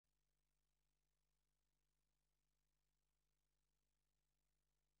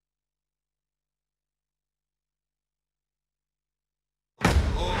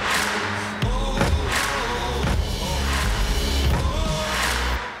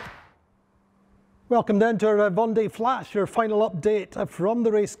Welcome then to our Vendée Flash, your final update from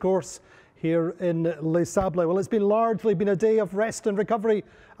the racecourse here in Les Sables. Well, it's largely been a day of rest and recovery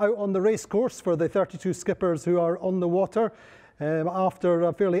out on the racecourse for the 32 skippers who are on the water. After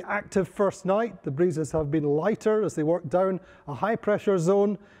a fairly active first night, the breezes have been lighter as they work down a high pressure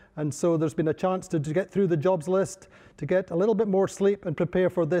zone, and so there's been a chance to get through the jobs list, to get a little bit more sleep and prepare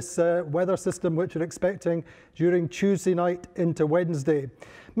for this weather system which you're expecting during Tuesday night into Wednesday.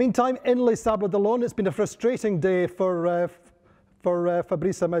 Meantime, in Les Sables d'Olonne, it's been a frustrating day for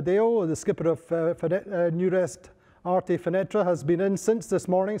Fabrice Amadeo, the skipper of New Rest Arte Fenetra, has been in since this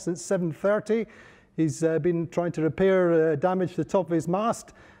morning, since 7:30. He's been trying to repair damage to the top of his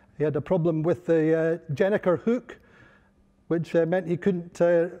mast. He had a problem with the Jenniker hook, which meant he couldn't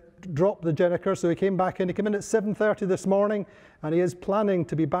drop the Jenniker, so he came back in. He came in at 7:30 this morning, and he is planning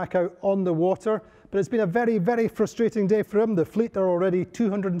to be back out on the water. But it's been a very, very frustrating day for him. The fleet are already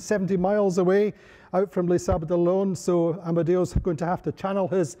 270 miles away out from Les Sables d'Olonne, so Amadeo's going to have to channel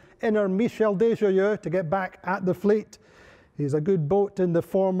his inner Michel Desjoyeux to get back at the fleet. He's a good boat in the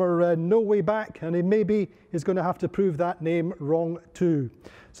former No Way Back, and he's going to have to prove that name wrong too.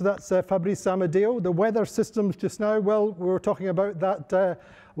 So that's Fabrice Amadeo. The weather systems just now, well, we were talking about that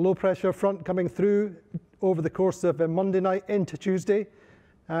low pressure front coming through over the course of Monday night into Tuesday,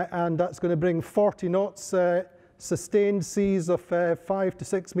 and that's going to bring 40 knots, sustained seas of 5 to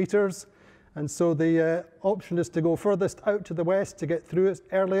 6 meters. And so the option is to go furthest out to the west to get through it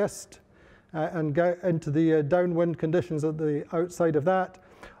earliest, and go into the downwind conditions at the outside of that,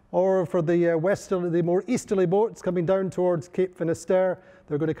 or for the westerly, the more easterly boats coming down towards Cape Finisterre,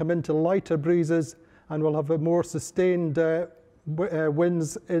 they're going to come into lighter breezes, and we'll have a more sustained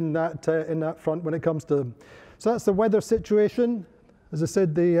winds in that front when it comes to them. So that's the weather situation. As I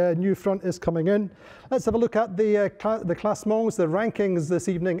said, the new front is coming in. Let's have a look at the classements, the rankings this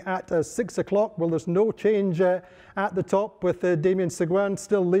evening at 6 o'clock. Well, there's no change at the top, with Damien Seguin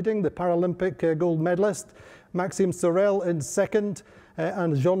still leading, the Paralympic gold medalist, Maxime Sorel in second,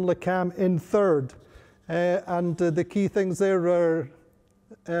 and Jean Le Cam in third. And the key things there are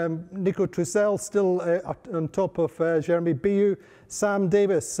Nico Troussel still on top of Jeremy Biou, Sam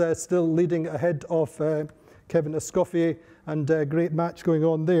Davis still leading ahead of Kevin Escoffier, and a great match going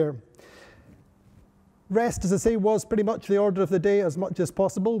on there. Rest, as I say, was pretty much the order of the day as much as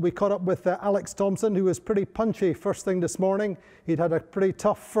possible. We caught up with Alex Thompson, who was pretty punchy first thing this morning. He'd had a pretty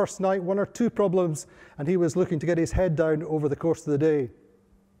tough first night, 1 or 2 problems, and he was looking to get his head down over the course of the day.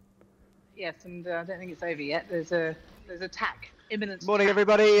 Yes, and I don't think it's over yet. There's a tack, imminent. Morning,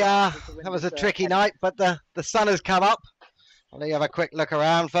 everybody. That was a tricky night, but the sun has come up. I'll let you have a quick look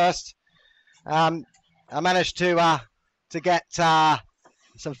around first. I managed to get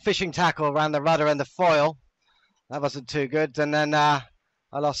some fishing tackle around the rudder and the foil. That wasn't too good. And then I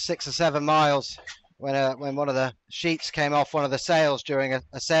lost 6 or 7 miles when one of the sheets came off one of the sails during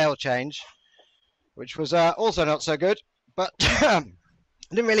a sail change, which was also not so good. But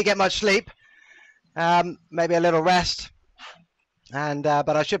didn't really get much sleep. Maybe a little rest. And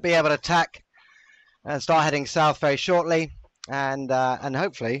but I should be able to tack and start heading south very shortly. And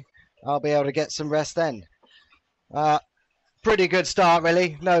hopefully I'll be able to get some rest then. Pretty good start,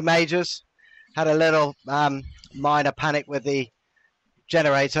 really. No majors. Had a little minor panic with the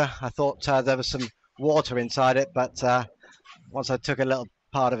generator. I thought there was some water inside it, but once I took a little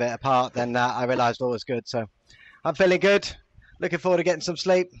part of it apart, then I realized all was good. So I'm feeling good. Looking forward to getting some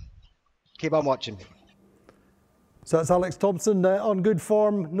sleep. Keep on watching. So that's Alex Thompson on good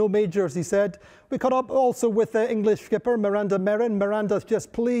form, no majors, he said. We caught up also with English skipper Miranda Merrin. Miranda's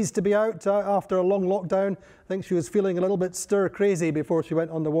just pleased to be out after a long lockdown. I think she was feeling a little bit stir crazy before she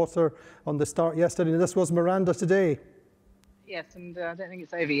went on the water on the start yesterday. And this was Miranda today. Yes, and I don't think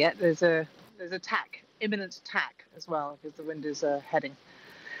it's over yet. There's a tack, imminent tack as well, because the wind is heading.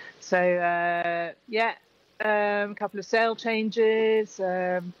 So yeah, a couple of sail changes.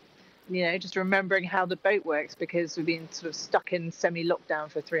 You know, just remembering how the boat works, because we've been sort of stuck in semi-lockdown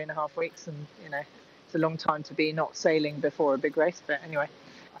for 3.5 weeks, and you know, it's a long time to be not sailing before a big race. But anyway,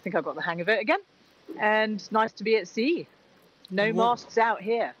 I think I got the hang of it again, and nice to be at sea. No masks out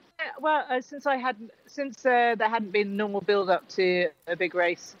here. Well, since there hadn't been normal build-up to a big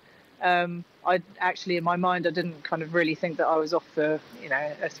race, I actually, in my mind, I didn't kind of really think that I was off for, you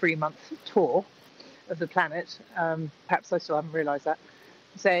know, a 3-month tour of the planet. Perhaps I still haven't realised that.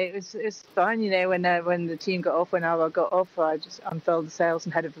 So it's fine, you know, when the team got off, when I got off, I just unfurled the sails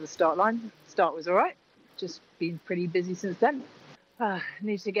and headed for the start line. Start was all right. Just been pretty busy since then.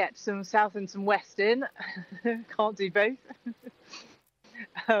 Need to get some south and some west in. Can't do both.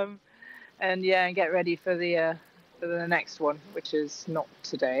 And yeah, and get ready for the next one, which is not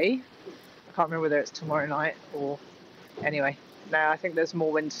today. I can't remember whether it's tomorrow night or anyway. No, I think there's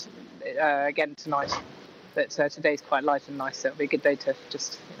more wind again tonight, but today's quite light and nice, so it'll be a good day to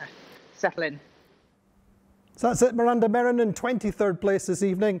just settle in. So that's it, Miranda Merrin in 23rd place this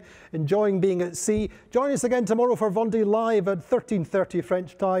evening, enjoying being at sea. Join us again tomorrow for Vendée Live at 13:30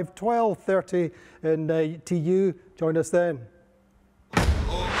 French time, 12:30 in TU. Join us then.